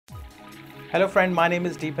Hello friend, my name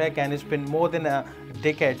is Deepak and it's been more than a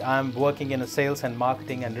decade I'm working in a sales and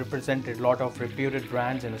marketing and represented a lot of reputed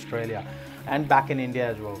brands in Australia and back in India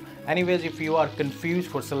as well. Anyways, if you are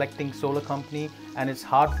confused for selecting solar company and it's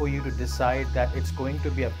hard for you to decide that it's going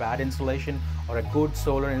to be a bad installation or a good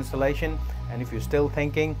solar installation, and if you're still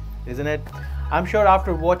thinking, isn't it? I'm sure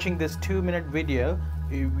after watching this 2-minute video,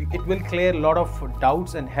 it will clear a lot of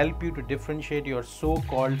doubts and help you to differentiate your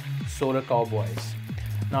so-called solar cowboys.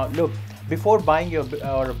 Now look, before buying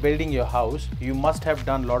or building your house, you must have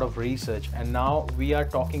done a lot of research, and now we are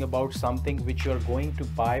talking about something which you are going to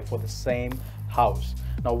buy for the same house.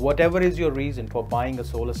 Now whatever is your reason for buying a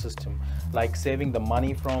solar system, like saving the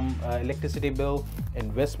money from electricity bill,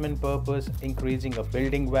 investment purpose, increasing a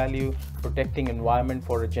building value, protecting environment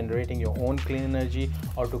for generating your own clean energy,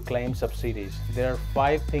 or to claim subsidies, there are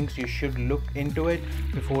 5 things you should look into it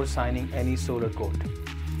before signing any solar quote.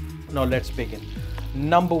 Now let's begin.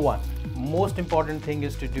 Number 1, most important thing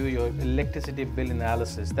is to do your electricity bill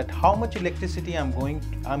analysis, that how much electricity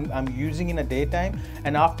I'm using in a daytime,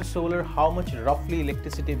 and after solar how much roughly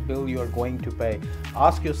electricity bill you are going to pay.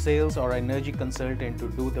 Ask your sales or energy consultant to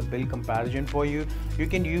do the bill comparison for you. You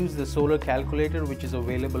can use the solar calculator which is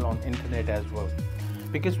available on internet as well.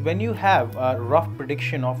 Because when you have a rough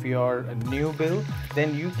prediction of your new bill,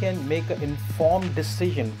 then you can make an informed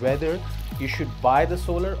decision whether you should buy the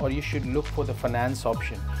solar or you should look for the finance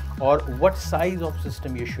option, or what size of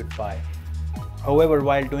system you should buy. However,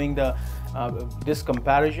 while doing this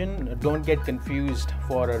comparison, don't get confused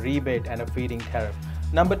for a rebate and a feed-in tariff.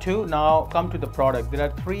 Number 2, now come to the product. There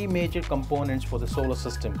are 3 major components for the solar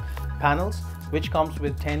system. Panels, which comes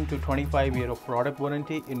with 10 to 25 year of product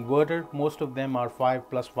warranty. Inverter, most of them are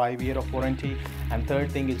 5+5 year of warranty. And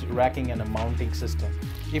third thing is racking and a mounting system.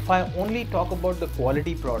 If I only talk about the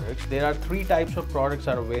quality products, there are 3 types of products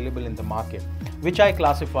are available in the market, which I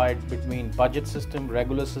classified between budget system,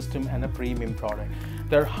 regular system, and a premium product.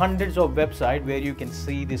 There are hundreds of websites where you can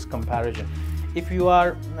see this comparison. If you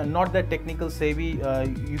are not that technical savvy,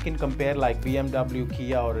 you can compare like BMW,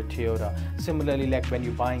 Kia, or a Toyota. Similarly, like when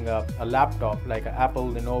you're buying a laptop like an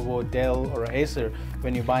Apple, Lenovo, Dell, or Acer,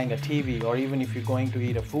 when you're buying a TV, or even if you're going to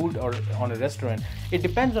eat a food or on a restaurant, it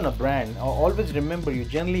depends on a brand. Always remember, you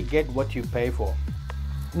generally get what you pay for.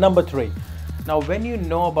 Number 3, now when you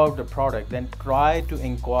know about the product, then try to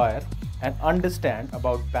inquire and understand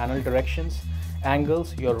about panel directions,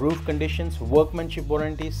 angles, your roof conditions, workmanship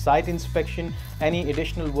warranty, site inspection, any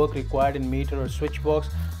additional work required in meter or switch box,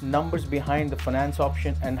 numbers behind the finance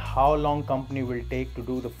option, and how long company will take to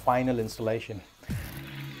do the final installation.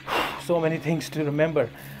 So many things to remember.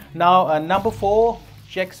 Now number 4,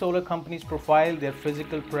 check solar company's profile, their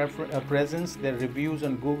physical presence, their reviews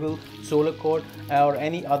on Google, Solarquote, or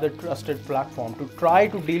any other trusted platform, to try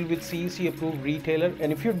to deal with CEC approved retailer.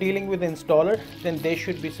 And if you're dealing with an installer, then they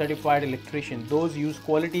should be certified electrician. Those use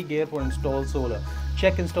quality gear for install solar.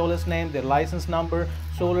 Check installer's name, their license number.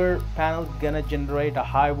 Solar panels gonna generate a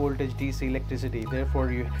high voltage DC electricity.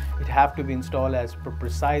 Therefore, it have to be installed as per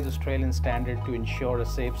precise Australian standard to ensure a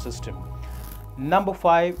safe system. Number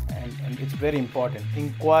 5, and it's very important,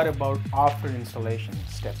 inquire about after installation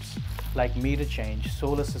steps like meter change,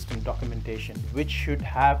 solar system documentation, which should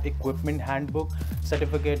have equipment handbook,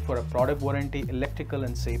 certificate for a product warranty, electrical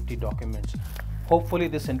and safety documents. Hopefully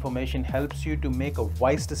this information helps you to make a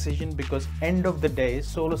wise decision, because end of the day,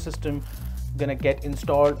 solar system gonna get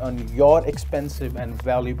installed on your expensive and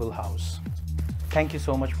valuable house. Thank you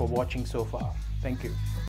so much for watching so far. Thank you.